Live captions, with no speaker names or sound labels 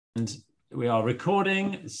And we are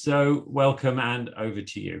recording, so welcome and over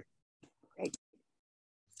to you. Great.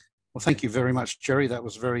 Well, thank you very much, Jerry. That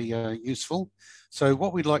was very useful. So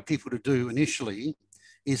what we'd like people to do initially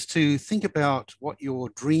is to think about what your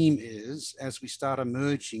dream is as we start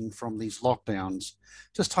emerging from these lockdowns.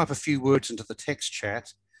 Just type a few words into the text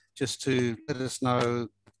chat just to let us know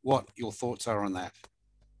what your thoughts are on that.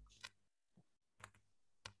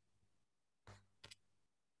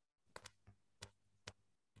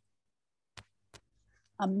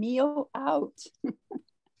 A meal out.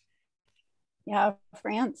 Yeah,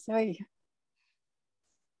 France.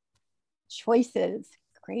 Choices.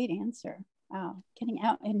 Great answer. Wow. Getting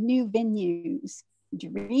out in new venues.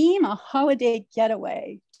 Dream a holiday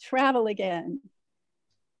getaway. Travel again.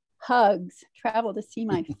 Hugs. Travel to see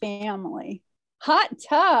my family. Hot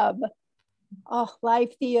tub. Oh,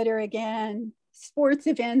 live theater again. Sports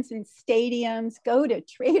events and stadiums. Go to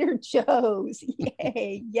Trader Joe's.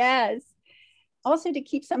 Yay. Yes. Also to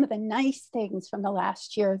keep some of the nice things from the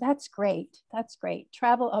last year. That's great. That's great.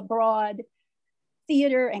 Travel abroad,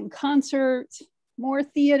 theater and concerts, more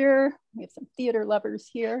theater. We have some theater lovers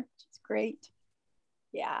here, which is great.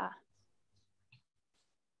 Yeah.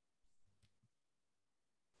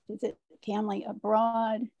 Visit family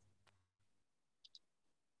abroad.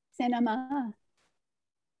 Cinema.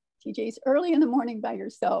 TJ's early in the morning by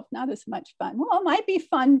yourself, not as much fun. Well, it might be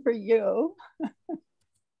fun for you.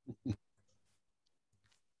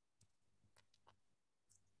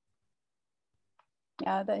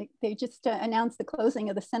 Yeah, they just announced the closing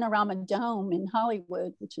of the Cinerama Dome in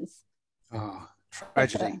Hollywood, which is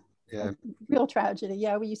tragedy. A real tragedy.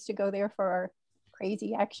 Yeah, we used to go there for our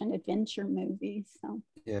crazy action adventure movies. So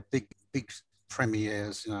yeah, big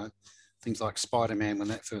premieres. You know, things like Spider-Man when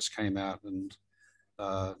that first came out, and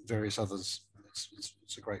various others.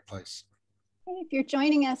 It's a great place. If you're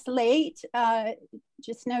joining us late,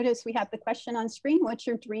 just notice we have the question on screen. What's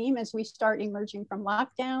your dream as we start emerging from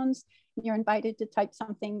lockdowns? You're invited to type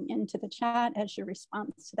something into the chat as your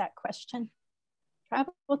response to that question.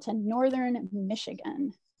 Travel to northern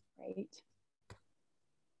Michigan. Great.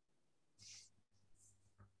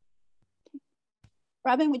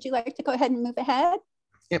 Robin, would you like to go ahead and move ahead?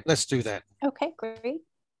 Yep, let's do that. Okay, great.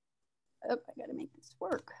 Oh, I got to make this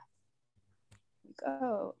work. Here we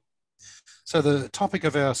go. So the topic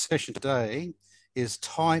of our session today is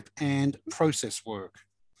type and process work.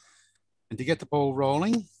 And to get the ball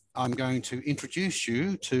rolling, I'm going to introduce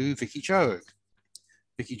you to Vicky Jo.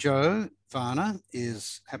 Vicky Jo Varner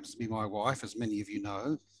happens to be my wife, as many of you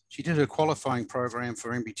know. She did her qualifying program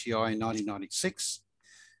for MBTI in 1996,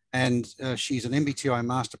 and she's an MBTI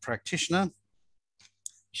master practitioner.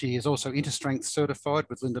 She is also Interstrength certified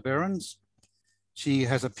with Linda Behrens. She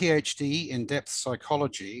has a PhD in depth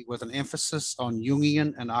psychology with an emphasis on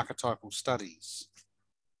Jungian and archetypal studies.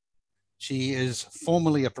 She is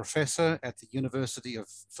formerly a professor at the University of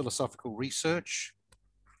Philosophical Research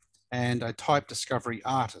and a type discovery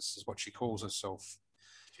artist is what she calls herself.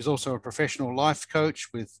 She's also a professional life coach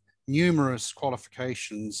with numerous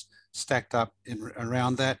qualifications stacked up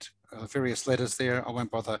around that, various letters there. I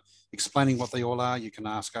won't bother explaining what they all are. You can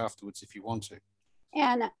ask afterwards if you want to.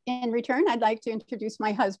 And in return, I'd like to introduce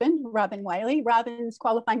my husband, Robin Wiley. Robin's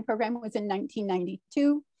qualifying program was in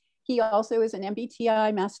 1992. He also is an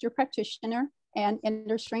MBTI master practitioner and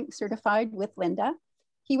Interstrength certified with Linda.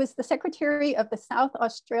 He was the secretary of the South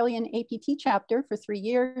Australian APT chapter for 3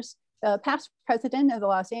 years, the past president of the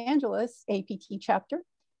Los Angeles APT chapter.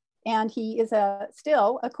 And he is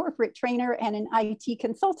still a corporate trainer and an IT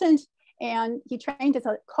consultant. And he trained as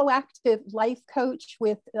a coactive life coach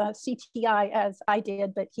with CTI as I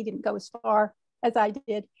did, but he didn't go as far as I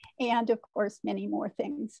did. And of course, many more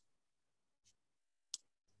things.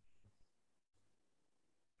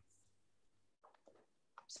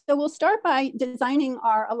 So we'll start by designing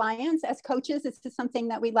our alliance as coaches. This is something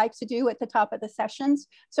that we like to do at the top of the sessions.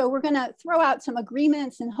 So we're gonna throw out some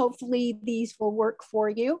agreements and hopefully these will work for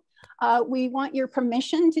you. We want your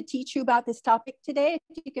permission to teach you about this topic today.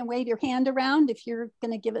 If you can wave your hand around, if you're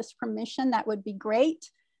gonna give us permission, that would be great.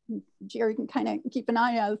 Jerry can kind of keep an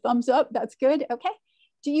eye on a thumbs up, that's good, okay.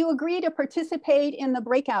 Do you agree to participate in the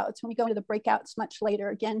breakouts when we go into the breakouts much later?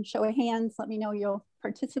 Again, show of hands, let me know you'll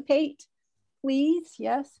participate. Please,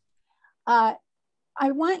 yes.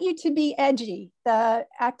 I want you to be edgy. The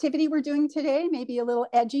activity we're doing today may be a little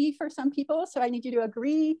edgy for some people, so I need you to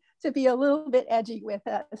agree to be a little bit edgy with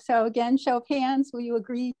it. So again, show of hands, will you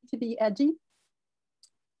agree to be edgy?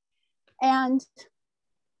 And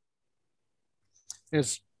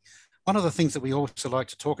there's one of the things that we also like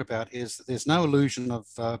to talk about is that there's no illusion of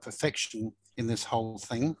perfection in this whole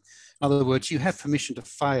thing. In other words, you have permission to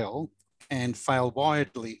fail and fail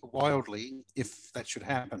wildly if that should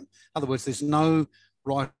happen. In other words, there's no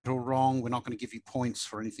right or wrong. We're not going to give you points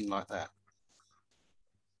for anything like that.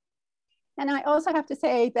 And I also have to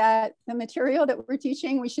say that the material that we're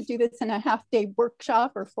teaching, we should do this in a half-day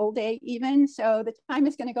workshop or full day even. So the time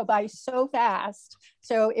is going to go by so fast.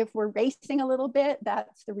 So if we're racing a little bit,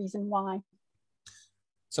 that's the reason why.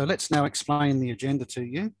 So let's now explain the agenda to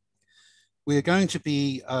you. We're going to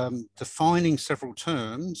be defining several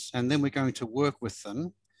terms, and then we're going to work with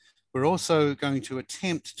them. We're also going to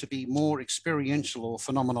attempt to be more experiential or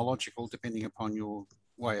phenomenological, depending upon your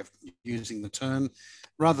way of using the term,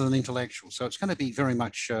 rather than intellectual. So it's going to be very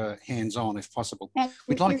much hands-on if possible. And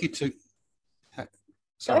we'd like you to...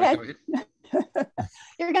 Sorry, go ahead.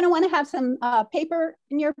 You're going to want to have some paper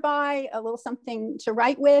nearby, a little something to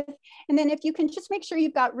write with. And then if you can just make sure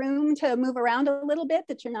you've got room to move around a little bit,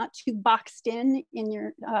 that you're not too boxed in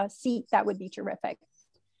your seat, that would be terrific.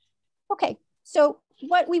 Okay, so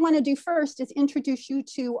what we want to do first is introduce you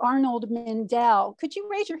to Arnold Mindell. Could you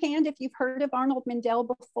raise your hand if you've heard of Arnold Mindell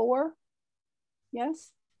before?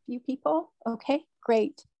 Yes, a few people? Okay,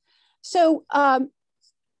 great. So Arnold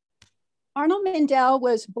Mindell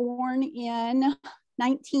was born in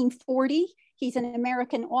 1940. He's an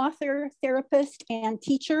American author, therapist, and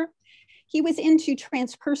teacher. He was into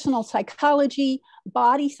transpersonal psychology,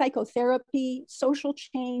 body psychotherapy, social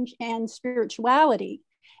change, and spirituality.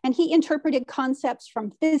 And he interpreted concepts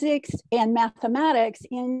from physics and mathematics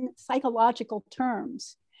in psychological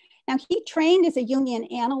terms. Now, he trained as a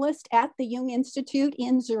Jungian analyst at the Jung Institute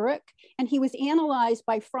in Zurich, and he was analyzed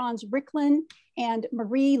by Franz Ricklin and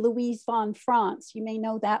Marie-Louise von Franz. You may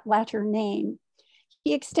know that latter name.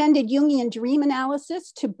 He extended Jungian dream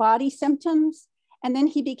analysis to body symptoms, and then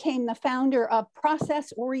he became the founder of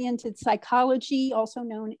process-oriented psychology, also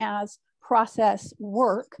known as process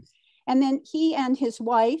work. And then he and his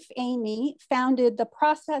wife, Amy, founded the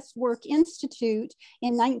Process Work Institute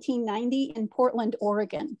in 1990 in Portland,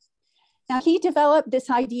 Oregon. Now, he developed this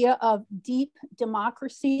idea of deep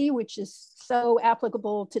democracy, which is so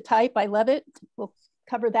applicable to type. I love it. We'll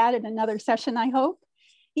cover that in another session, I hope.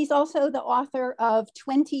 He's also the author of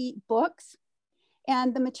 20 books.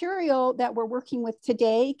 And the material that we're working with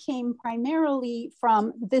today came primarily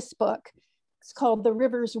from this book. It's called The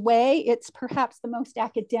River's Way. It's perhaps the most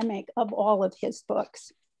academic of all of his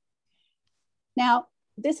books. Now,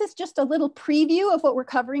 this is just a little preview of what we're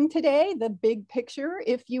covering today, the big picture,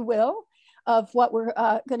 if you will, of what we're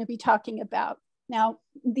going to be talking about. Now,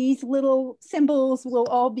 these little symbols will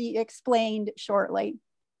all be explained shortly.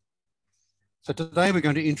 So today we're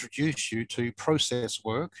going to introduce you to process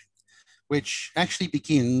work, which actually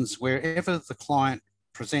begins wherever the client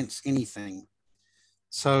presents anything.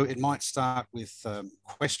 So it might start with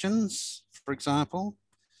questions, for example,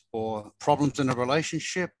 or problems in a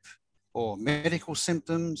relationship, or medical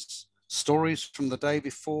symptoms, stories from the day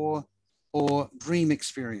before, or dream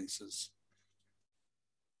experiences.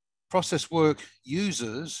 Process work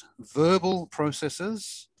uses verbal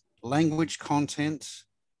processes, language content,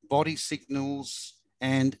 body signals,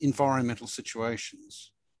 and environmental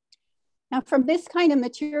situations. Now, from this kind of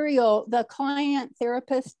material, the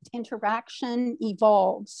client-therapist interaction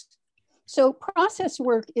evolves. So process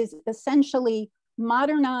work is essentially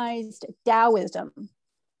modernized Taoism.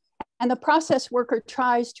 And the process worker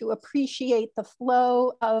tries to appreciate the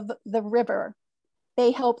flow of the river.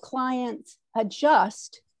 They help clients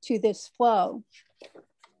adjust to this flow.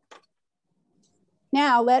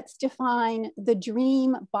 Now, let's define the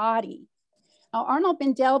dream body. Now, Arnold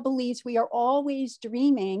Mindell believes we are always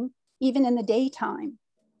dreaming, even in the daytime.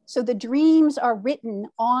 So the dreams are written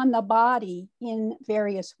on the body in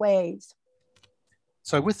various ways.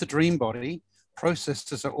 So with the dream body,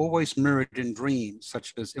 processes are always mirrored in dreams,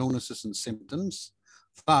 such as illnesses and symptoms.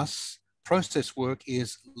 Thus, process work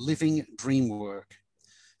is living dream work.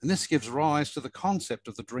 And this gives rise to the concept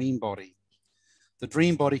of the dream body. The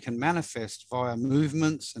dream body can manifest via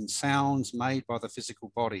movements and sounds made by the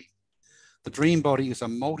physical body. The dream body is a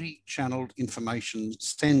multi-channeled information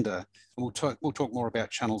sender. And we'll talk more about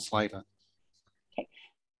channels later. Okay.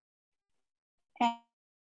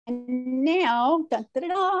 And now,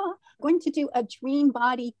 going to do a dream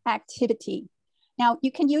body activity. Now,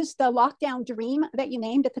 you can use the lockdown dream that you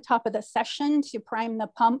named at the top of the session to prime the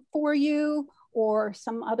pump for you, or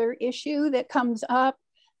some other issue that comes up.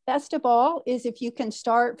 Best of all is if you can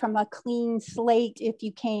start from a clean slate if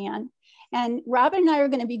you can. And Robin and I are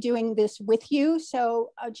going to be doing this with you.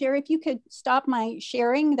 So Jerry, if you could stop my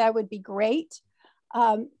sharing, that would be great.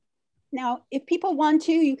 Now, if people want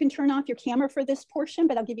to, you can turn off your camera for this portion,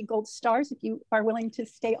 but I'll give you gold stars if you are willing to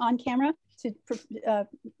stay on camera to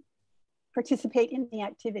participate in the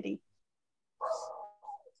activity.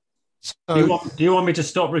 So, do you want me to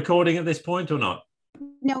stop recording at this point or not?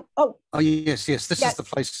 No. Oh. Oh, yes. This yes. is the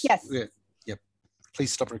place. Yes. Yeah. Yep.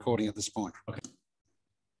 Please stop recording at this point. Okay.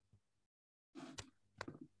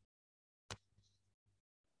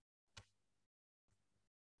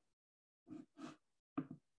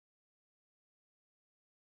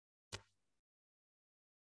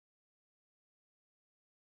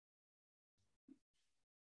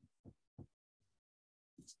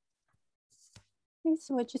 Okay,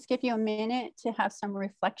 so we'll just give you a minute to have some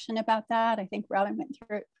reflection about that. I think Robin went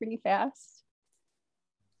through it pretty fast.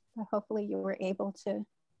 But hopefully you were able to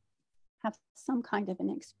have some kind of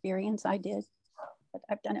an experience. I did, but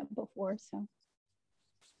I've done it before, so.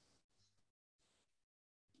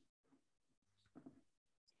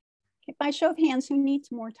 Okay, by show of hands, who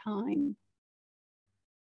needs more time?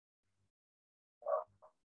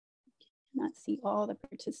 I cannot see all the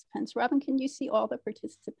participants. Robin, can you see all the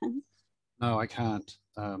participants? No, I can't.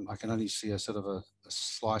 I can only see a sort of a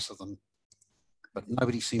slice of them, but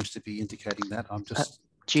nobody seems to be indicating that. I'm just.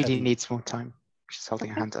 Judy needs more time. She's holding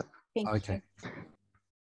her hand up. Thank you.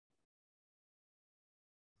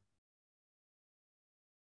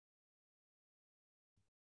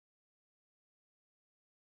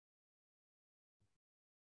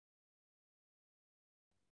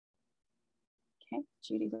 Okay,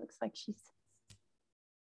 Judy looks like she's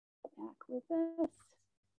back with us.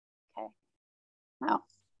 Okay. Now,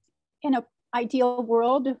 in an ideal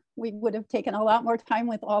world, we would have taken a lot more time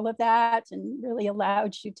with all of that and really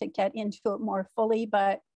allowed you to get into it more fully,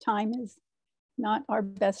 but time is not our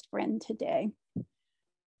best friend today.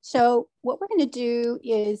 So what we're going to do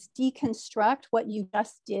is deconstruct what you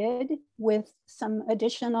just did with some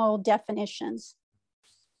additional definitions.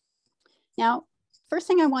 Now, first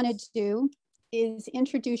thing I want to do is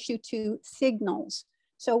introduce you to signals.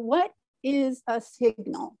 So what is a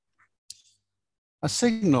signal? A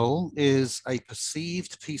signal is a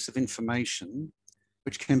perceived piece of information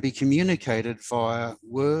which can be communicated via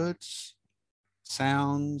words,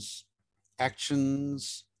 sounds,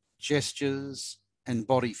 actions, gestures, and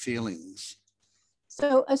body feelings.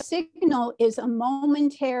 So a signal is a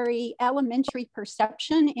momentary elementary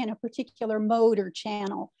perception in a particular mode or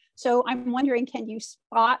channel. So I'm wondering, can you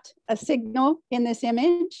spot a signal in this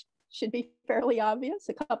image? Should be fairly obvious,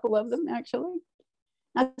 a couple of them actually.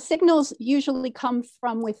 Now, signals usually come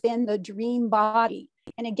from within the dream body.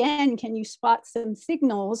 And again, can you spot some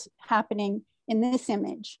signals happening in this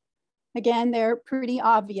image? Again, they're pretty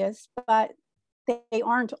obvious, but they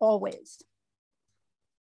aren't always.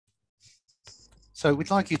 So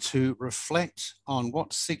we'd like you to reflect on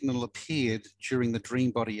what signal appeared during the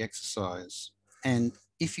dream body exercise. And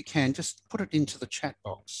if you can, just put it into the chat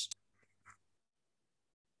box.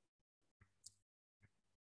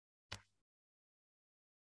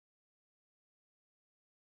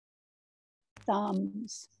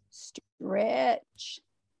 Thumbs, stretch,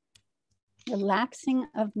 relaxing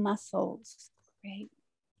of muscles, great.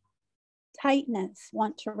 Tightness,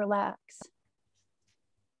 want to relax.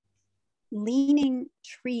 Leaning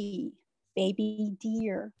tree, baby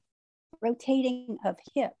deer, rotating of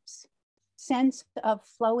hips, sense of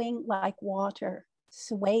flowing like water,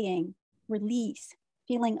 swaying, release,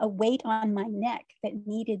 feeling a weight on my neck that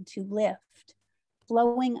needed to lift,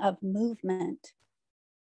 flowing of movement.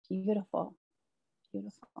 Beautiful,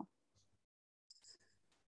 beautiful.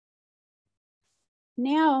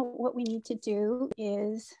 Now what we need to do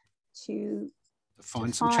is to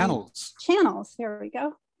find some channels. Channels, there we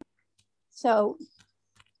go. So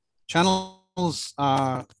channels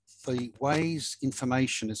are the ways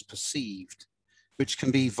information is perceived, which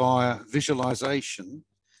can be via visualization,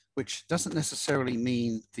 which doesn't necessarily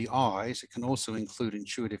mean the eyes. It can also include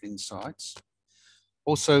intuitive insights.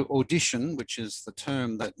 Also audition, which is the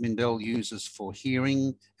term that Mindell uses for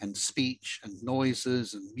hearing and speech and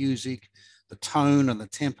noises and music, the tone and the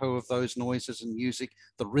tempo of those noises and music,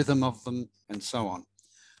 the rhythm of them, and so on.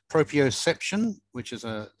 Proprioception, which is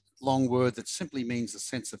a long word that simply means the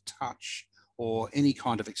sense of touch or any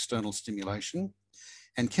kind of external stimulation.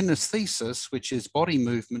 And kinesthesis, which is body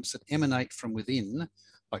movements that emanate from within,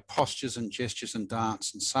 like postures and gestures and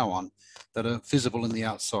dance and so on, that are visible in the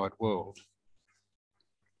outside world.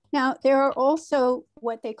 Now, there are also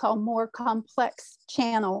what they call more complex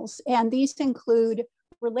channels, and these include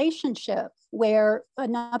relationship, where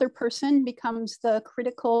another person becomes the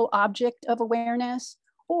critical object of awareness,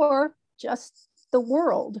 or just the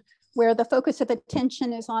world, where the focus of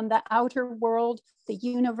attention is on the outer world, the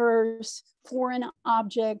universe, foreign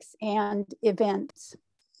objects, and events.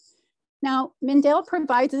 Now, Mindell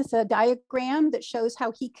provides us a diagram that shows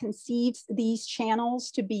how he conceives these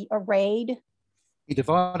channels to be arrayed. He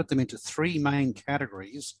divided them into three main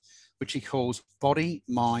categories, which he calls body,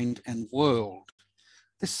 mind, and world.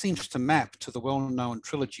 This seems to map to the well-known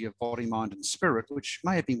trilogy of body, mind, and spirit, which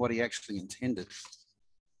may have been what he actually intended.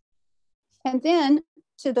 And then,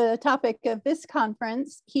 to the topic of this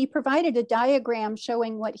conference, he provided a diagram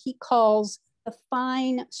showing what he calls the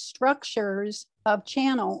fine structures of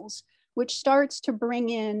channels, which starts to bring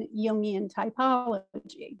in Jungian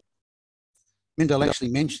typology. Mindell actually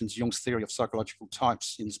mentions Jung's theory of psychological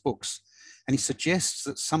types in his books, and he suggests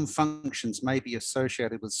that some functions may be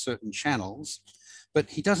associated with certain channels, but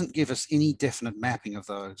he doesn't give us any definite mapping of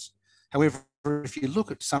those. However, if you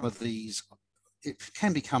look at some of these, it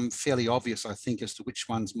can become fairly obvious, I think, as to which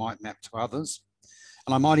ones might map to others.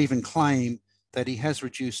 And I might even claim that he has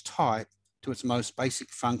reduced type to its most basic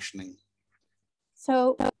functioning.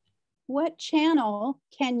 So what channel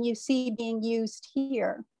can you see being used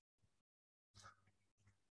here?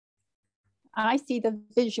 I see the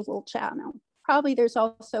visual channel. Probably there's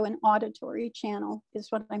also an auditory channel, is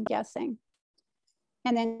what I'm guessing.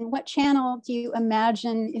 And then what channel do you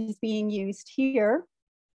imagine is being used here?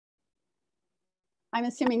 I'm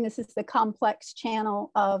assuming this is the complex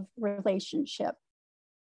channel of relationship.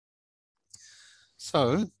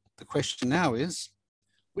 So the question now is,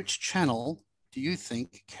 which channel do you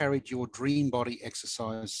think carried your dream body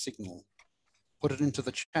exercise signal? Put it into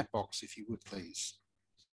the chat box if you would, please.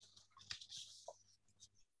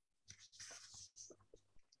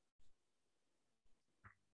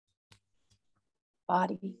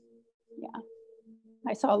 Body, yeah.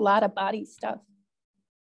 I saw a lot of body stuff.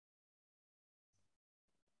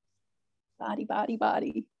 Body, body,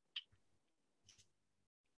 body.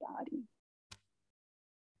 Body.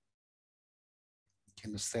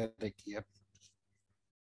 Kinesthetic, yep.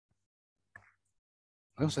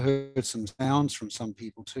 I also heard some sounds from some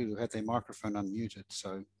people too who had their microphone unmuted.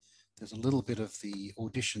 So there's a little bit of the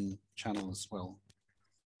audition channel as well.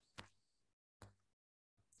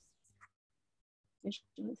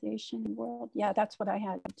 Visualization world. Yeah, that's what I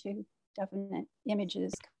had too. Definite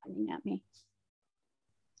images coming at me.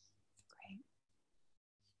 Great.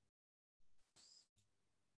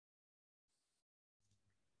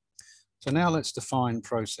 So now let's define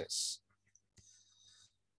process.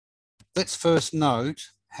 Let's first note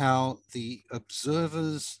how the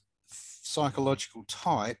observer's psychological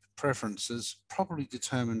type preferences probably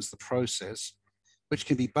determines the process, which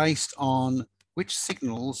can be based on which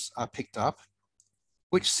signals are picked up,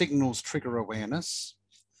 which signals trigger awareness,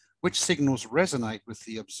 which signals resonate with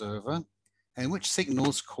the observer, and which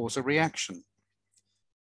signals cause a reaction.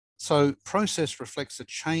 So process reflects a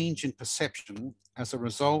change in perception as a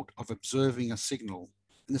result of observing a signal.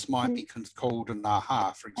 And this might be called an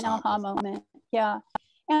aha, for example. An aha moment, yeah.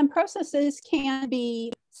 And processes can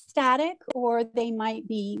be static or they might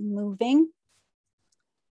be moving.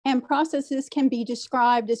 And processes can be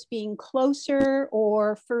described as being closer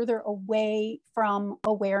or further away from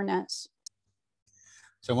awareness.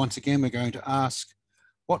 So once again, we're going to ask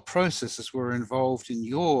what processes were involved in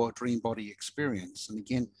your dream body experience? And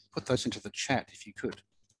again, put those into the chat if you could.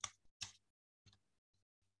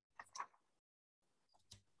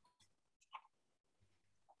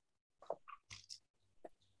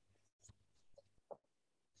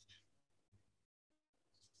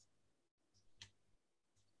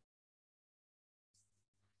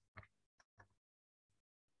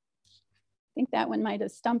 I think that one might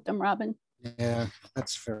have stumped them, Robin. Yeah,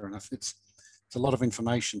 that's fair enough. It's a lot of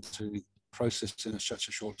information to process in such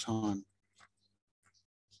a short time.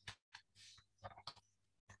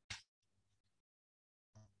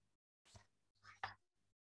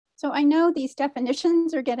 So I know these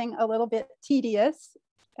definitions are getting a little bit tedious,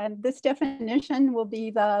 and this definition will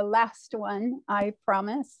be the last one, I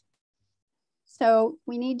promise. So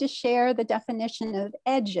we need to share the definition of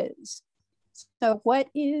edges. So what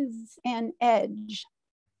is an edge?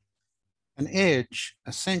 An edge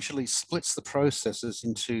essentially splits the processes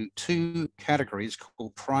into two categories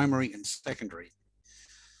called primary and secondary.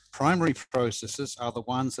 Primary processes are the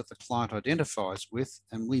ones that the client identifies with,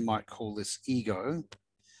 and we might call this ego.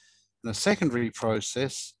 And a secondary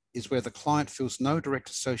process is where the client feels no direct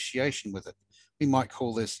association with it. We might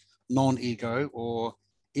call this non-ego or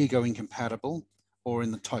ego incompatible, or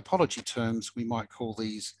in the typology terms, we might call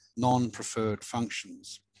these non-preferred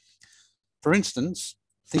functions. For instance,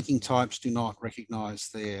 thinking types do not recognize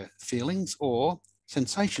their feelings, or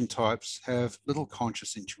sensation types have little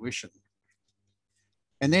conscious intuition.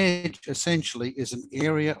 An edge essentially is an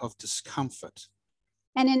area of discomfort.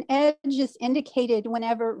 And an edge is indicated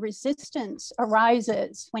whenever resistance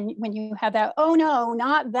arises, when you have that, oh no,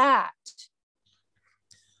 not that.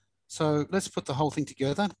 So let's put the whole thing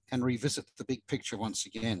together and revisit the big picture once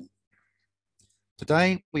again.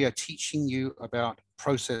 Today, we are teaching you about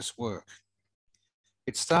process work.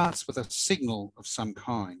 It starts with a signal of some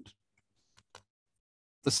kind.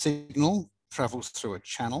 The signal travels through a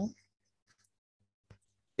channel.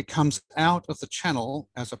 It comes out of the channel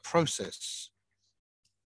as a process.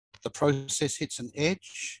 The process hits an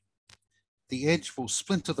edge. The edge will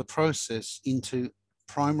splinter the process into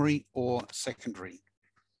primary or secondary.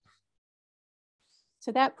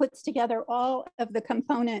 So that puts together all of the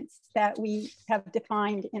components that we have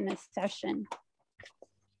defined in this session.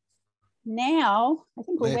 Now, I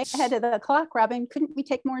think we're way ahead of the clock, Robin. Couldn't we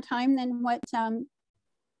take more time than what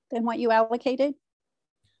you allocated?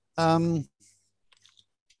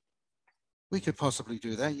 We could possibly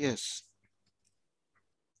do that, yes.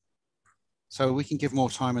 So we can give more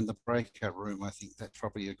time in the breakout room. I think that's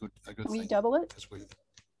probably a good thing. Can we double it?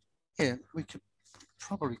 Yeah, we could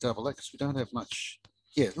probably double it because we don't have much.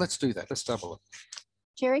 Yeah, let's do that. Let's double it.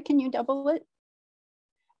 Jerry, can you double it?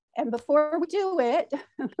 And before we do it,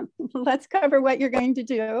 let's cover what you're going to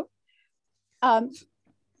do. So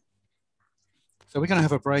we're going to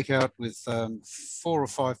have a breakout with 4 or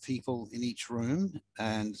 5 people in each room,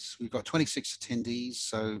 and we've got 26 attendees.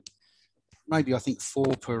 So maybe I think 4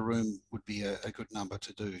 per room would be a good number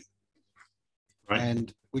to do. Right.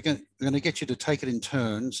 And we're going to get you to take it in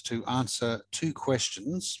turns to answer 2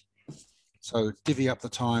 questions. So divvy up the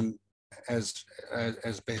time as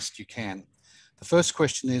best you can. The first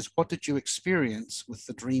question is, what did you experience with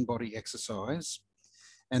the dream body exercise?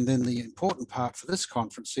 And then the important part for this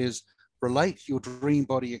conference is, relate your dream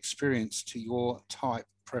body experience to your type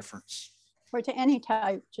preference. Or to any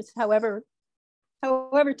type, just however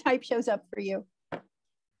type shows up for you.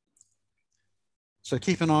 So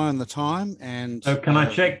keep an eye on the time. And so can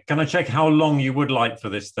I check how long you would like for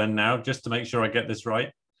this then now, just to make sure I get this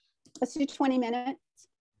right? Let's do 20 minutes.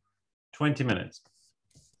 20 minutes.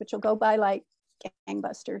 Which will go by like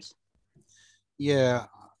gangbusters. Yeah,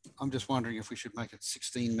 I'm just wondering if we should make it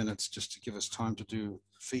 16 minutes just to give us time to do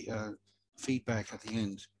feedback at the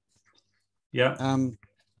end. Yeah.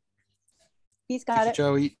 He's got it.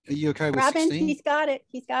 Joe, are you okay with Robin, 16? He's got it.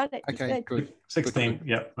 He's got it. Okay, good. 16. Good.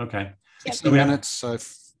 Yeah. Okay. 16 minutes, so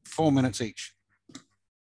 4 minutes each.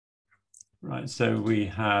 Right. So we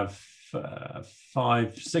have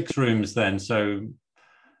 6 rooms then. So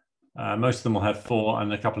most of them will have 4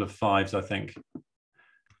 and a couple of 5s, I think.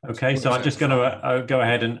 Okay, so I'm just going to go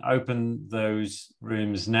ahead and open those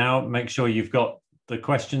rooms now. Make sure you've got the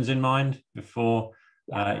questions in mind before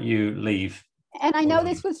you leave. And I know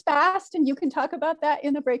this was fast, and you can talk about that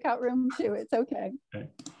in the breakout room too. It's okay. Okay.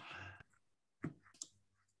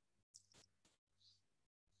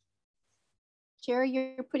 Jerry,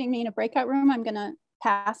 you're putting me in a breakout room. I'm going to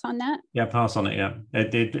pass on that. Yeah, pass on it. Yeah,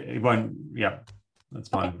 it won't. Yeah, that's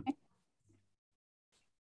fine.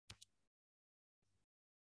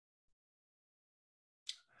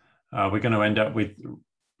 Okay. We're going to end up with.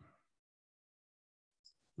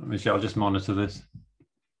 Michelle, just monitor this.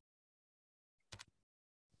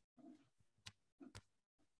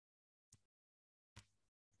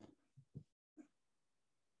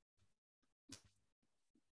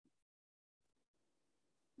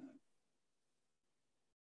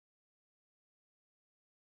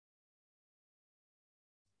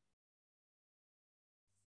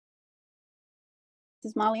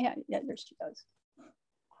 Does Molly have? Yeah, there she goes.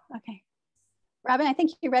 Okay. Robin, I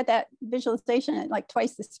think you read that visualization at like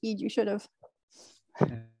twice the speed you should have.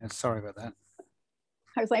 Yeah, sorry about that.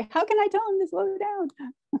 I was like, how can I tell him to slow down?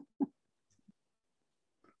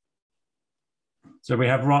 So we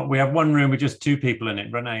have one room with just 2 people in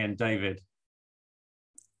it, Renee and David.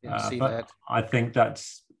 Yeah, see but that.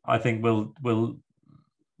 I think we'll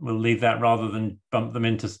leave that rather than bump them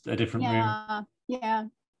into a different room. Yeah.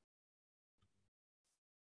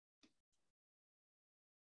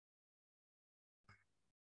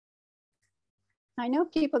 I know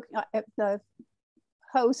people, the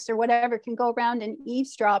hosts or whatever, can go around and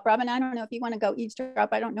eavesdrop. Robin, I don't know if you want to go eavesdrop.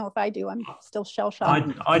 I don't know if I do. I'm still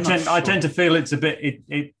shell-shocked. I tend to feel it's a bit,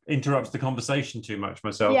 it interrupts the conversation too much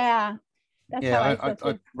myself. Yeah. That's how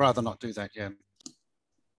I'd rather not do that. Yeah.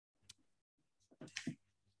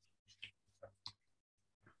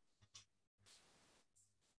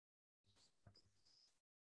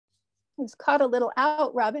 I was caught a little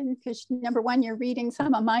out, Robin, because number 1, you're reading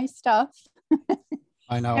some of my stuff.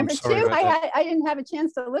 I know. Number I'm sorry 2, about that. I didn't have a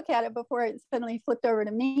chance to look at it before it suddenly flipped over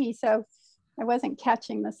to me, so I wasn't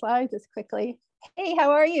catching the slides as quickly. Hey,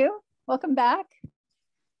 how are you? Welcome back.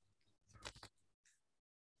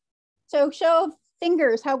 So show of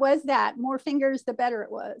fingers, how was that? More fingers, the better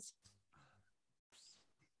it was.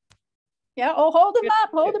 Yeah. Oh, hold them up.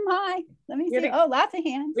 Hold them high. Let me see. Oh, lots of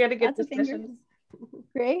hands. We had a good lots of fingers.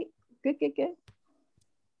 Great. Good, good, good.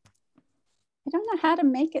 I don't know how to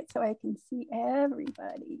make it so I can see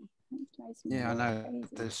everybody. Yeah, I know. Crazy.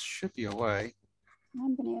 There should be a way. I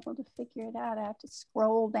haven't been able to figure it out. I have to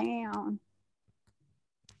scroll down.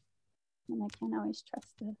 And I can't always trust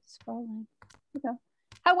the scrolling. Here we go.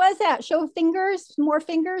 How was that? Show fingers. More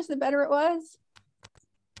fingers, the better it was.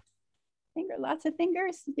 Lots of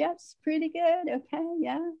fingers. Yes, pretty good. Okay,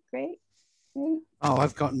 yeah, great. Great. Oh,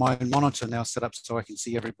 I've got my monitor now set up so I can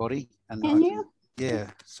see everybody. And Can you? Yeah,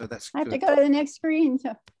 so that's I have good. to go to the next screen.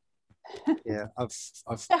 So. Yeah, I've.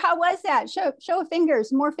 So how was that? Show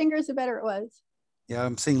fingers. More fingers, the better it was. Yeah,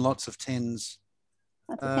 I'm seeing lots of 10s.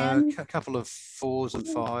 Lots of 10s. A couple of 4s and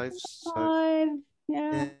 5s. So, 5.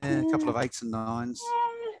 Yeah. A couple of 8s and 9s.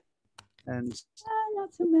 Yeah. And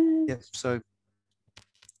not so bad. yeah, so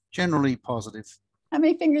generally positive. How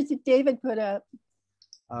many fingers did David put up?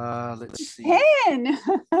 Let's see. 10.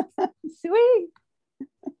 Sweet.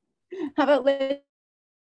 How about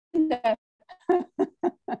Linda?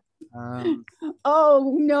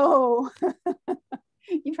 Oh no.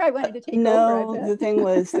 You probably wanted to take over. No, the thing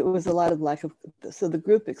was, it was a lot of lack of, so the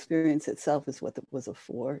group experience itself is what was a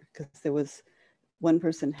 4, because there was one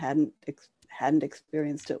person hadn't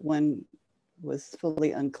experienced it, one was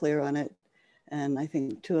fully unclear on it, and I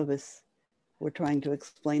think 2 of us were trying to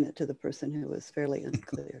explain it to the person who was fairly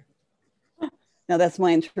unclear. Now that's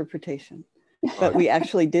my interpretation, but we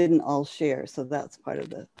actually didn't all share, so that's part of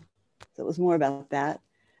the, so it was more about that.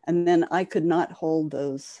 And then I could not hold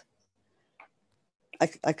those,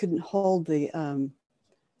 I couldn't hold the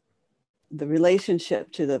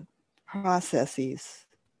relationship to the processes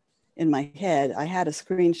in my head. I had a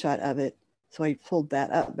screenshot of it, so I pulled that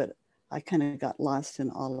up, but I kind of got lost in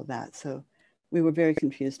all of that. So we were very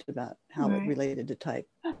confused about how it related to type.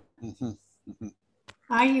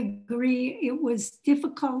 I agree. It was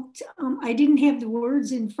difficult. I didn't have the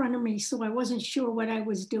words in front of me, so I wasn't sure what I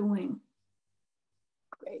was doing.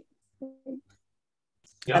 Great.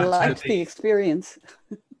 Yeah, I liked the experience.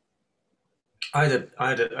 I did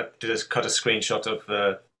cut a screenshot of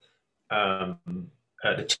the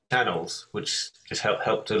channels, which just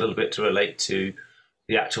helped a little bit to relate to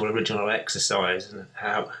the actual original exercise and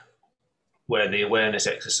where the awareness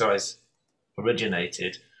exercise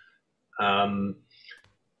originated. I'm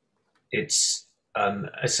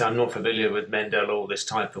not familiar with Mindell or this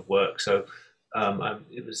type of work, so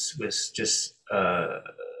it was just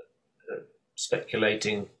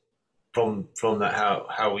speculating from that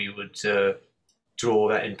how we would draw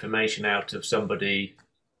that information out of somebody.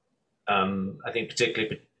 I think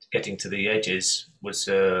particularly getting to the edges was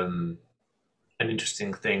an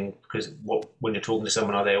interesting thing, because when you're talking to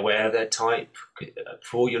someone, are they aware of their type?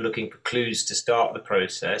 Before you're looking for clues to start the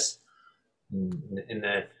process in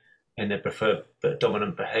their preferred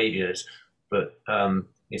dominant behaviours, but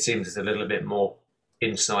it seems there's a little bit more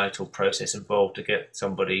insight or process involved to get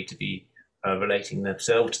somebody to be relating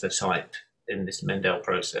themselves to the type in this Mindell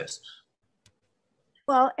process.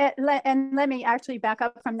 Well, and let me actually back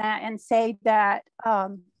up from that and say that I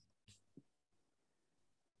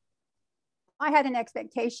had an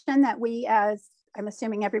expectation that we, as I'm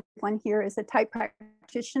assuming everyone here is a type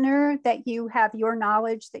practitioner, that you have your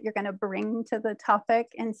knowledge that you're going to bring to the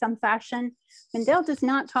topic in some fashion. Mindell does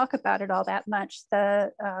not talk about it all that much.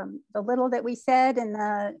 The little that we said in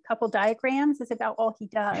the couple diagrams is about all he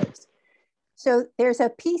does. So there's a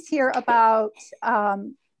piece here about,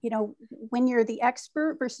 you know, when you're the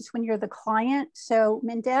expert versus when you're the client. So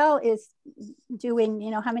Mindell is doing,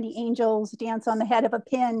 you know, how many angels dance on the head of a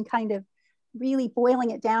pin, kind of really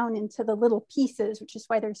boiling it down into the little pieces, which is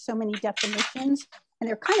why there's so many definitions, and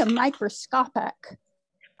they're kind of microscopic.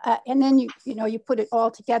 And then you put it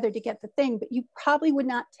all together to get the thing, but you probably would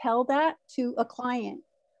not tell that to a client.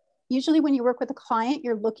 Usually when you work with a client,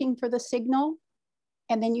 you're looking for the signal,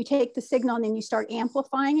 and then you take the signal and then you start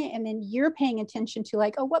amplifying it. And then you're paying attention to,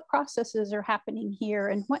 like, oh, what processes are happening here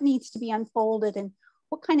and what needs to be unfolded and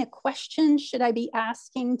what kind of questions should I be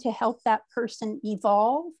asking to help that person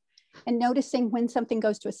evolve, and noticing when something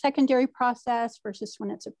goes to a secondary process versus when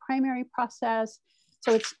it's a primary process.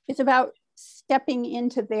 So it's about stepping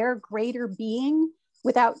into their greater being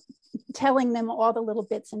without telling them all the little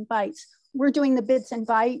bits and bytes. We're doing the bits and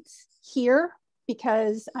bytes here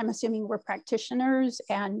because I'm assuming we're practitioners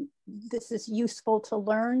and this is useful to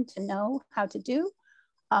learn, to know how to do.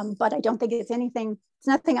 But I don't think it's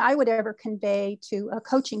nothing I would ever convey to a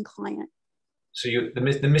coaching client. So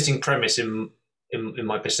the missing premise in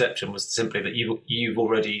my perception was simply that you've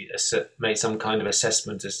already made some kind of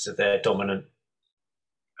assessment as to their dominant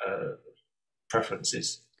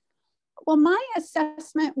preferences. Well, my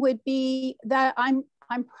assessment would be that I'm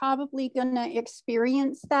probably going to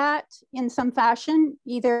experience that in some fashion,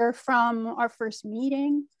 either from our first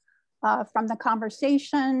meeting, from the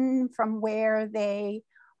conversation, from where they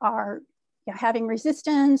are having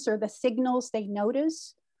resistance or the signals they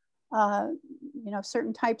notice.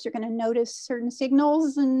 Certain types are going to notice certain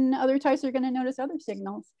signals and other types are going to notice other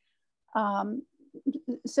signals.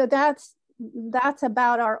 So that's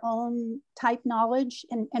about our own type knowledge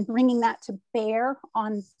and bringing that to bear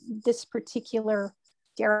on this particular,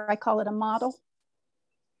 dare I call it a model.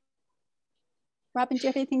 Robin, do you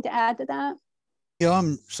have anything to add to that? Yeah,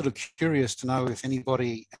 I'm sort of curious to know if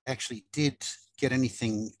anybody actually did get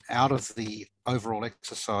anything out of the overall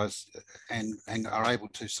exercise and are able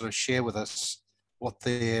to sort of share with us what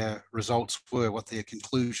their results were, what their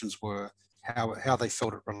conclusions were, how they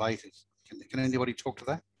felt it related. Can anybody talk to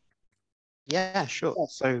that? Yeah, sure.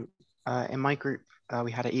 So in my group,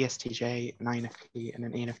 we had an ESTJ, an INFP, and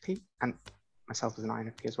an ENFP, and myself as an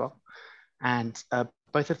INFP as well. And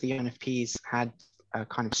both of the INFPs had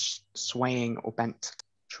kind of swaying or bent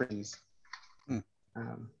trees. So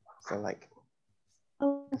like,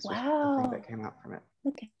 oh wow, the thing wow, that came out from it.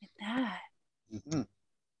 Look at that. Mm-hmm.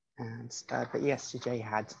 And the ESTJ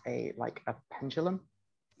had a pendulum.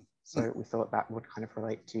 So we thought that would kind of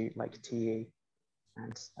relate to like TE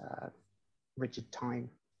and rigid time.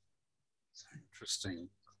 So interesting.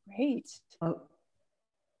 Great.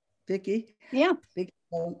 Vicky? Yeah. Vicky,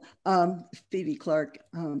 Phoebe Clark.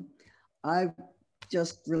 I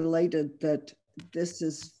just related that this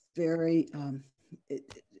is very,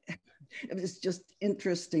 it was just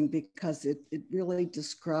interesting because it really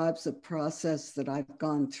describes a process that I've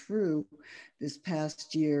gone through this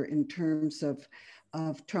past year in terms of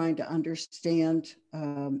trying to understand.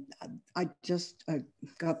 I just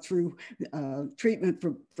got through treatment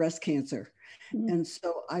for breast cancer. Mm-hmm. And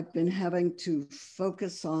so I've been having to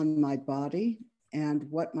focus on my body and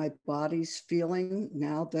what my body's feeling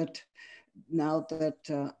now that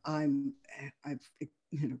I've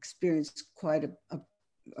experienced quite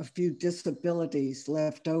a few disabilities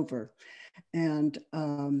left over. And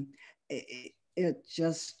it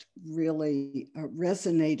just really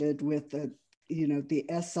resonated with the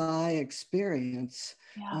SI experience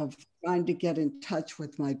of trying to get in touch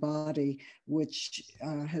with my body, which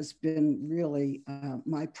has been really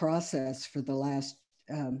my process for the last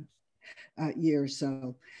year or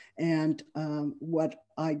so. And what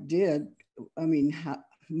I did,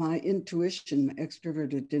 my intuition, my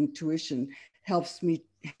extroverted intuition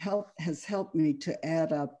has helped me to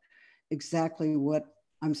add up exactly what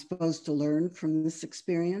I'm supposed to learn from this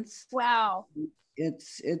experience. Wow.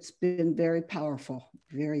 It's been very powerful,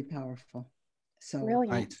 very powerful. So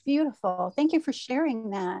brilliant, right. Beautiful. Thank you for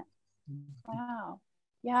sharing that. Wow.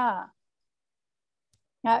 Yeah.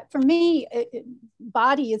 For me,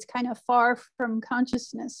 body is kind of far from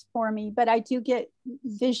consciousness for me, but I do get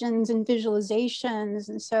visions and visualizations,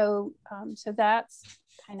 and so that's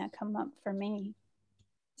kind of come up for me.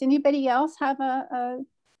 Does anybody else have a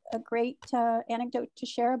great anecdote to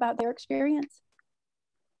share about their experience?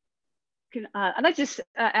 I'd like to just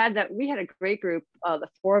add that we had a great group. The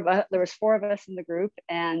four of us, there was 4 of us in the group,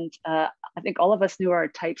 and I think all of us knew our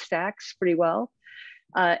type stacks pretty well.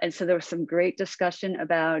 And so there was some great discussion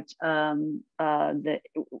about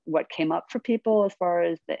what came up for people as far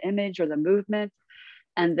as the image or the movement,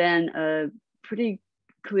 and then a pretty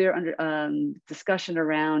clear discussion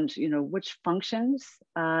around which functions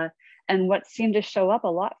and what seemed to show up a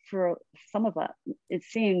lot for some of us. It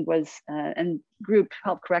seemed was and group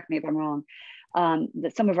help correct me if I'm wrong,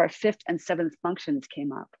 that some of our 5th and 7th functions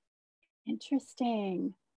came up.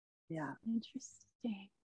 Interesting. Yeah. Interesting.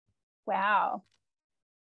 Wow.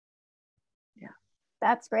 Yeah,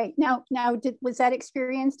 that's great. Now, was that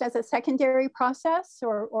experienced as a secondary process,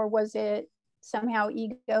 or was it somehow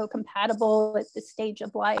ego compatible at this stage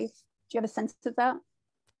of life? Do you have a sense of that?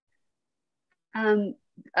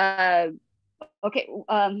 Okay.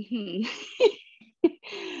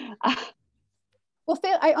 Well,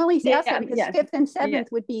 I only asked that because 5th and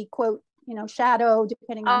 7th would be, quote, shadow,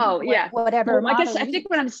 depending on whatever. Well, I think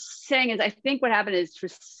what I'm saying is, I think what happened is for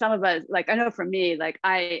some of us, like I know for me, like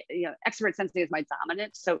extrovert sensing is my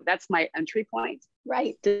dominant, so that's my entry point.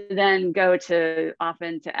 Right. To then go to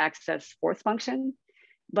often to access 4th function,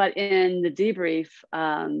 but in the debrief,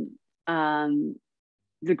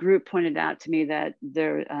 the group pointed out to me that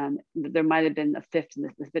there might have been a 5th and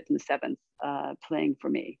the 7th playing for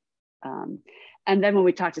me. And then when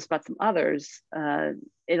we talked about some others,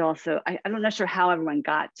 it also, I'm not sure how everyone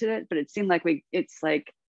got to it, but it seemed like we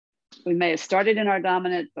may have started in our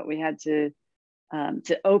dominant, but we had to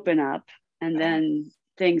open up and then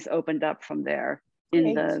things opened up from there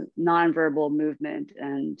in the nonverbal movement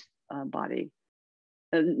and body.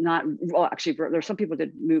 Not, well, actually, there's some people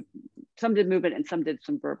did move, some did movement and some did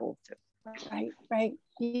some verbal too. Right, right.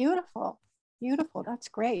 Beautiful, beautiful. That's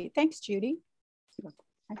great. Thanks, Judy.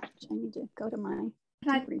 I need to go to my.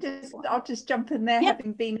 I'll just jump in there,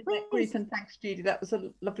 having been in that group, and thanks, Judy. That was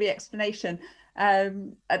a lovely explanation.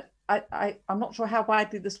 I'm not sure how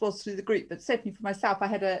widely this was through the group, but certainly for myself, I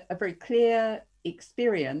had a very clear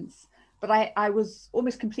experience, but I was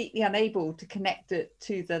almost completely unable to connect it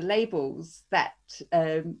to the labels that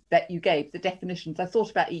that you gave, the definitions. I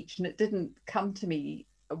thought about each, and it didn't come to me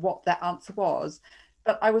what that answer was,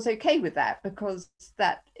 but I was okay with that because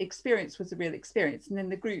that experience was a real experience, and then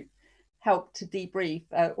the group helped to debrief,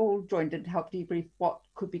 all joined in to help debrief what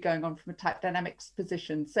could be going on from a type dynamics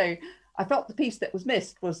position. So I felt the piece that was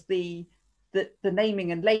missed was the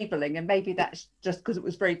naming and labeling, and maybe that's just because it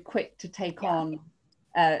was very quick to take on,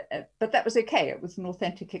 but that was okay. It was an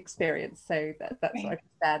authentic experience. So that's what I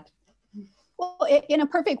just add. Well, in a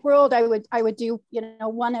perfect world, I would do,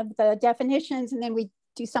 one of the definitions, and then we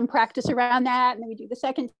do some practice around that, and then we do the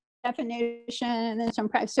second definition, and then some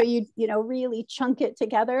practice. So you really chunk it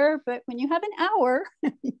together. But when you have an hour,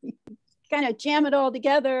 kind of jam it all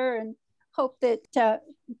together and hope that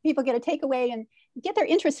people get a takeaway and get their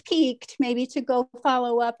interest piqued, maybe to go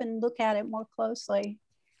follow up and look at it more closely.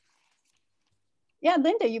 Yeah,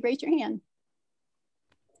 Linda, you raised your hand.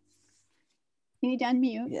 You need to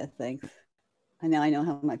unmute. Yeah, thanks. I know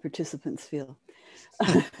how my participants feel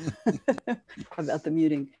about the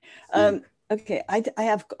muting. Okay, I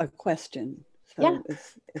have a question, so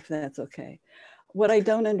if that's okay. What I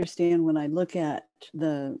don't understand when I look at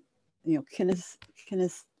the,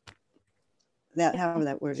 however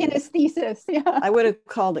that word kinesthesis, is. I would have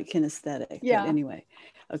called it kinesthetic, but anyway.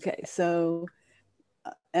 Okay, so,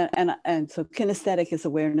 and so kinesthetic is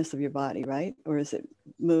awareness of your body, right? Or is it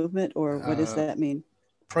movement, or what does that mean?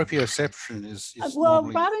 Proprioception is well,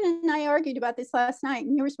 normally... Robin and I argued about this last night,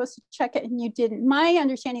 and you were supposed to check it and you didn't. My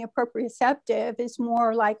understanding of proprioceptive is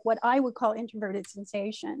more like what I would call introverted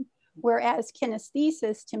sensation, whereas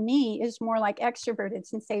kinesthesis to me is more like extroverted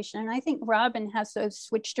sensation. And I think Robin has those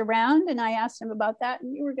switched around, and I asked him about that,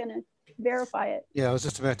 and you were going to verify it. Yeah, I was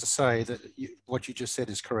just about to say that what you just said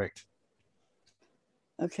is correct.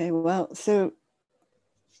 Okay, well, so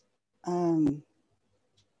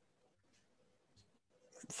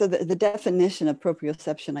so the definition of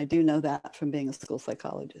proprioception, I do know that from being a school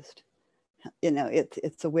psychologist.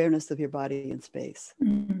 It's awareness of your body in space.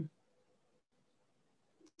 Mm-hmm.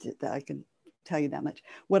 I can tell you that much.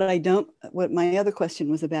 What my other question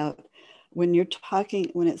was about, when you're talking,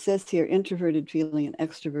 when it says here introverted feeling and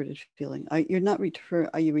extroverted feeling, are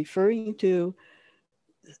you referring to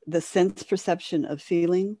the sense perception of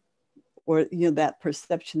feeling, or that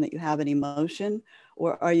perception that you have an emotion,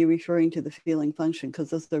 or are you referring to the feeling function? Because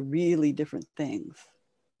those are really different things.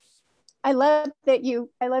 I love that you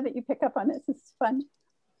pick up on this. It's fun.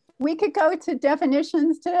 We could go to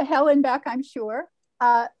definitions to hell and back, I'm sure.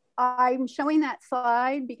 I'm showing that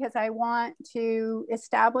slide because I want to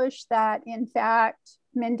establish that, in fact,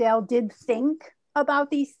 Mindell did think about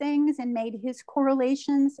these things and made his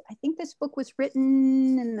correlations. I think this book was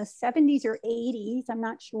written in the 70s or 80s. I'm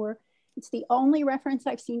not sure. It's the only reference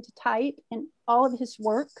I've seen to type in all of his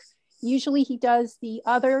work. Usually he does the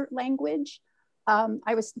other language.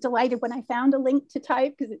 I was delighted when I found a link to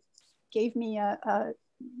type because it gave me a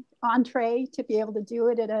entree to be able to do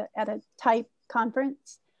it at a type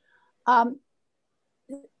conference. So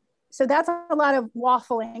that's a lot of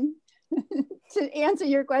waffling to answer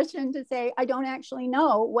your question, to say, I don't actually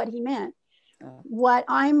know what he meant. What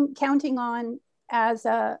I'm counting on as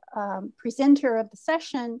a presenter of the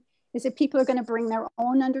session is that people are going to bring their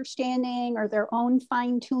own understanding or their own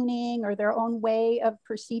fine tuning or their own way of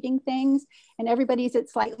perceiving things. And everybody's at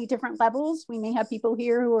slightly different levels. We may have people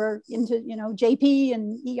here who are into, JP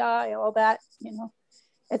and EI, all that,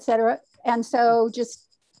 et cetera. And so just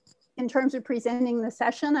in terms of presenting the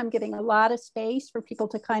session, I'm giving a lot of space for people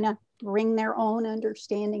to kind of bring their own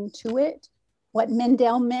understanding to it. What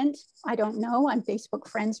Mindell meant, I don't know. I'm Facebook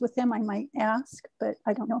friends with him. I might ask, but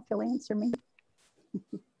I don't know if he'll answer me.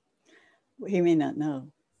 He may not know.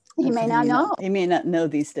 He may not know. He may not know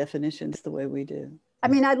these definitions the way we do. I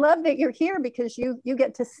mean, I love that you're here because you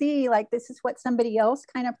get to see, like, this is what somebody else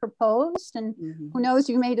kind of proposed, and who knows,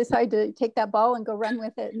 you may decide to take that ball and go run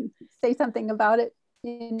with it and say something about it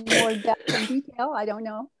in more depth and detail. I don't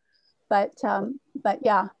know, but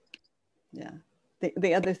yeah. Yeah.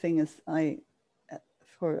 The other thing is,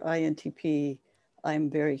 for INTP, I'm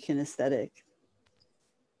very kinesthetic,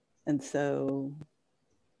 and so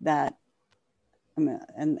that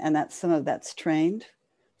And that's some of that's trained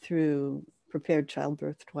through prepared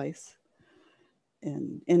childbirth twice,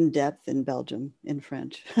 in depth in Belgium, in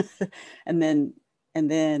French. and then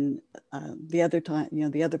the other time,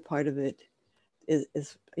 the other part of it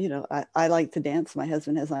is I like to dance. My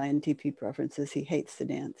husband has INTP preferences. He hates to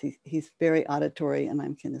dance. He's very auditory and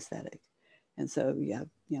I'm kinesthetic. And so,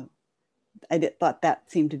 thought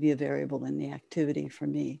that seemed to be a variable in the activity for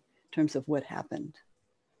me in terms of what happened.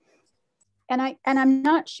 And I'm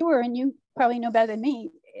not sure, and you probably know better than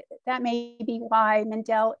me, that may be why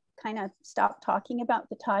Mindell kind of stopped talking about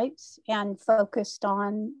the types and focused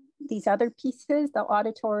on these other pieces, the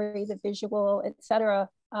auditory, the visual, etc.,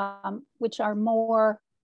 which are more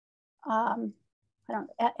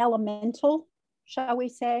elemental, shall we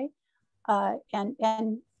say,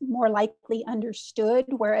 and more likely understood.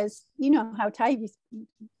 Whereas how type, you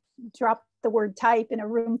drop the word type in a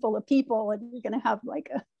room full of people and you're going to have like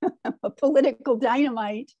a political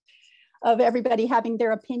dynamite of everybody having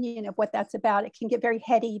their opinion of what that's about. It can get very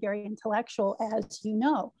heady, very intellectual, as you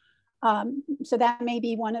know. So that may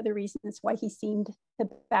be one of the reasons why he seemed to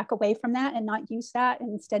back away from that and not use that, and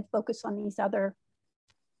instead focus on these other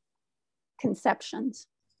conceptions.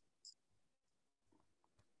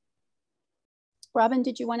 Robin,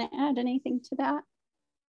 did you want to add anything to that?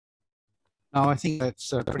 No, I think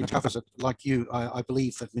that's pretty tough. Like you, I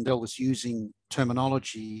believe that Mindell was using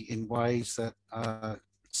terminology in ways that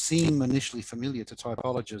seem initially familiar to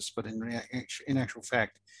typologists, but in actual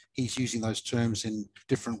fact, he's using those terms in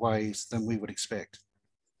different ways than we would expect.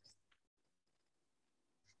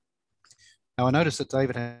 Now, I noticed that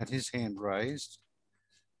David had his hand raised,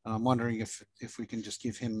 and I'm wondering if we can just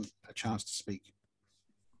give him a chance to speak.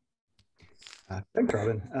 Thanks,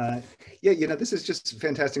 Robin. Yeah, this is just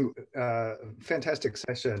fantastic, fantastic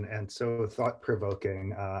session and so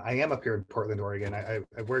thought-provoking. I am up here in Portland, Oregon.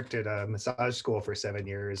 I worked at a massage school for 7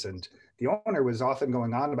 years, and the owner was often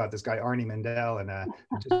going on about this guy Arnie Mindell, and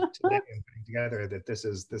just today I'm putting together that this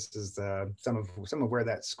is some of where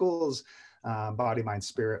that school's body, mind,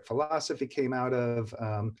 spirit philosophy came out of.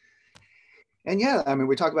 And yeah, I mean,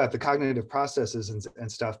 we talk about the cognitive processes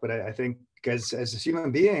and stuff, but I think as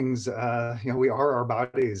human beings, we are our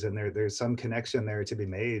bodies, and there's some connection there to be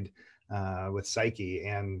made with psyche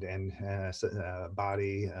and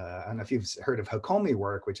body. I don't know if you've heard of Hakomi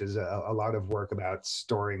work, which is a lot of work about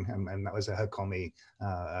storing, and that was a Hakomi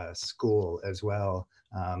school as well.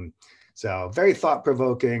 So very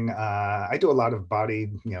thought-provoking. I do a lot of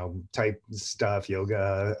body, type stuff,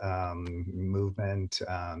 yoga, movement,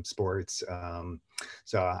 sports.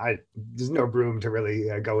 So there's no room to really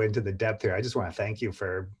go into the depth here. I just want to thank you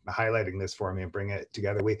for highlighting this for me and bring it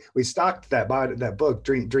together. We stocked that book,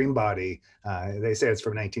 Dream Body. They say it's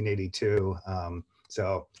from 1982.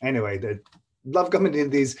 So anyway, love coming to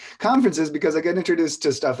these conferences because I get introduced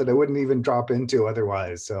to stuff that I wouldn't even drop into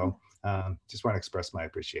otherwise. So just want to express my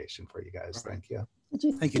appreciation for you guys. Thank you.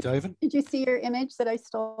 Thank you, David. Did you see your image that I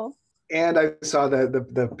stole? And I saw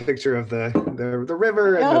the picture of the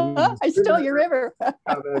river. And I stole your river.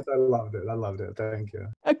 I loved it. I loved it. Thank you.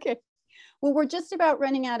 Okay. Well, we're just about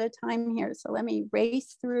running out of time here, so let me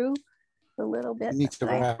race through the little bit. You need to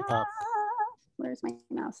wrap up. Where's my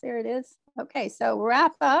mouse? There it is. Okay, so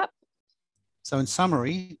wrap up. So in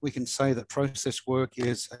summary, we can say that process work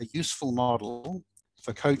is a useful model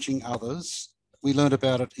for coaching others. We learned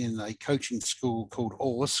about it in a coaching school called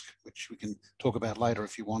ORSC, which we can talk about later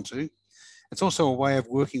if you want to. It's also a way of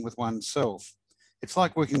working with oneself. It's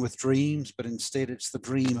like working with dreams, but instead it's the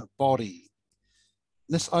dream body.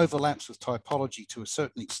 This overlaps with typology to a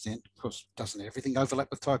certain extent. Of course, doesn't everything overlap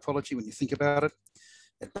with typology when you think about it?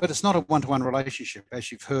 But it's not a one-to-one relationship,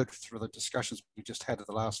 as you've heard through the discussions we just had in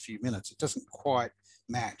the last few minutes. It doesn't quite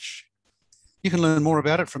match. You can learn more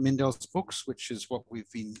about it from Mindell's books, which is what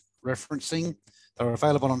we've been referencing. They're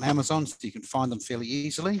available on Amazon, so you can find them fairly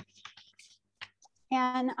easily.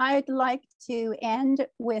 And I'd like to end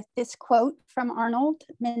with this quote from Arnold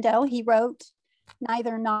Mindell. He wrote,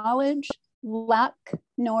 "Neither knowledge, luck,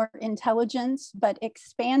 nor intelligence, but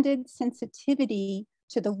expanded sensitivity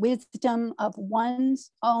to the wisdom of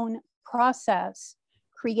one's own process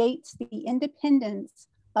creates the independence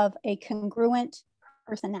of a congruent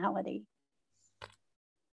personality."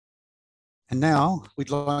 And now we'd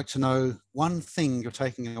like to know one thing you're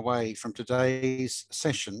taking away from today's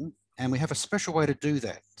session, and we have a special way to do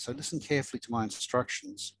that. So listen carefully to my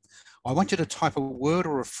instructions. I want you to type a word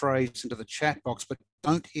or a phrase into the chat box, but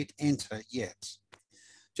don't hit enter yet.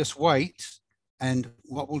 Just wait And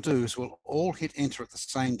what we'll do is we'll all hit enter at the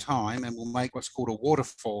same time, and we'll make what's called a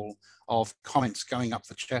waterfall of comments going up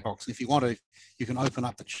the chat box. And if you want to, you can open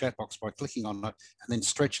up the chat box by clicking on it and then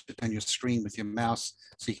stretch it down your screen with your mouse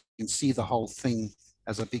so you can see the whole thing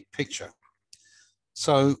as a big picture.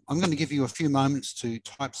 So I'm going to give you a few moments to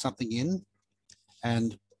type something in,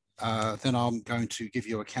 and then I'm going to give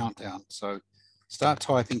you a countdown. So start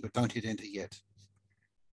typing, but don't hit enter yet.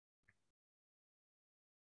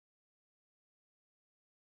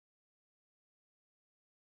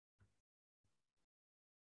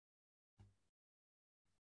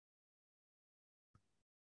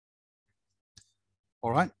 All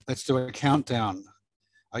right, let's do a countdown.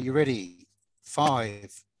 Are you ready?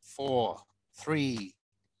 5, 4, 3,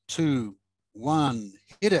 2, 1,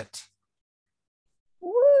 hit it.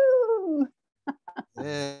 Woo!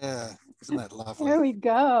 Yeah, isn't that lovely? There we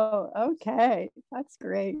go. Okay, that's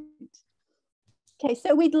great. Okay,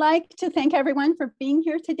 so we'd like to thank everyone for being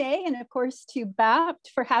here today, and of course to BAPT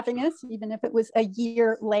for having us, even if it was a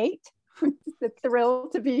year late. It's a thrill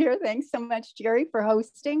to be here. Thanks so much, Jerry, for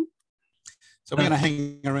hosting. So we're going to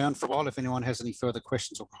hang around for a while if anyone has any further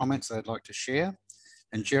questions or comments they'd like to share.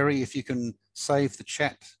 And Jerry, if you can save the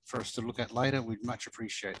chat for us to look at later, we'd much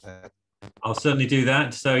appreciate that. I'll certainly do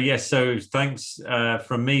that. So yes, so thanks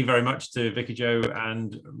from me very much to Vicky Jo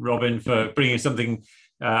and Robin for bringing something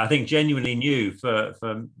I think genuinely new for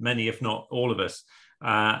many, if not all of us.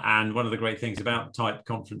 And one of the great things about type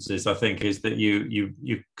conferences, I think, is that you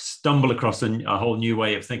stumble across a whole new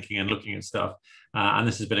way of thinking and looking at stuff. And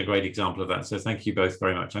this has been a great example of that. So thank you both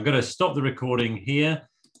very much. I'm going to stop the recording here,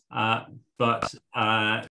 but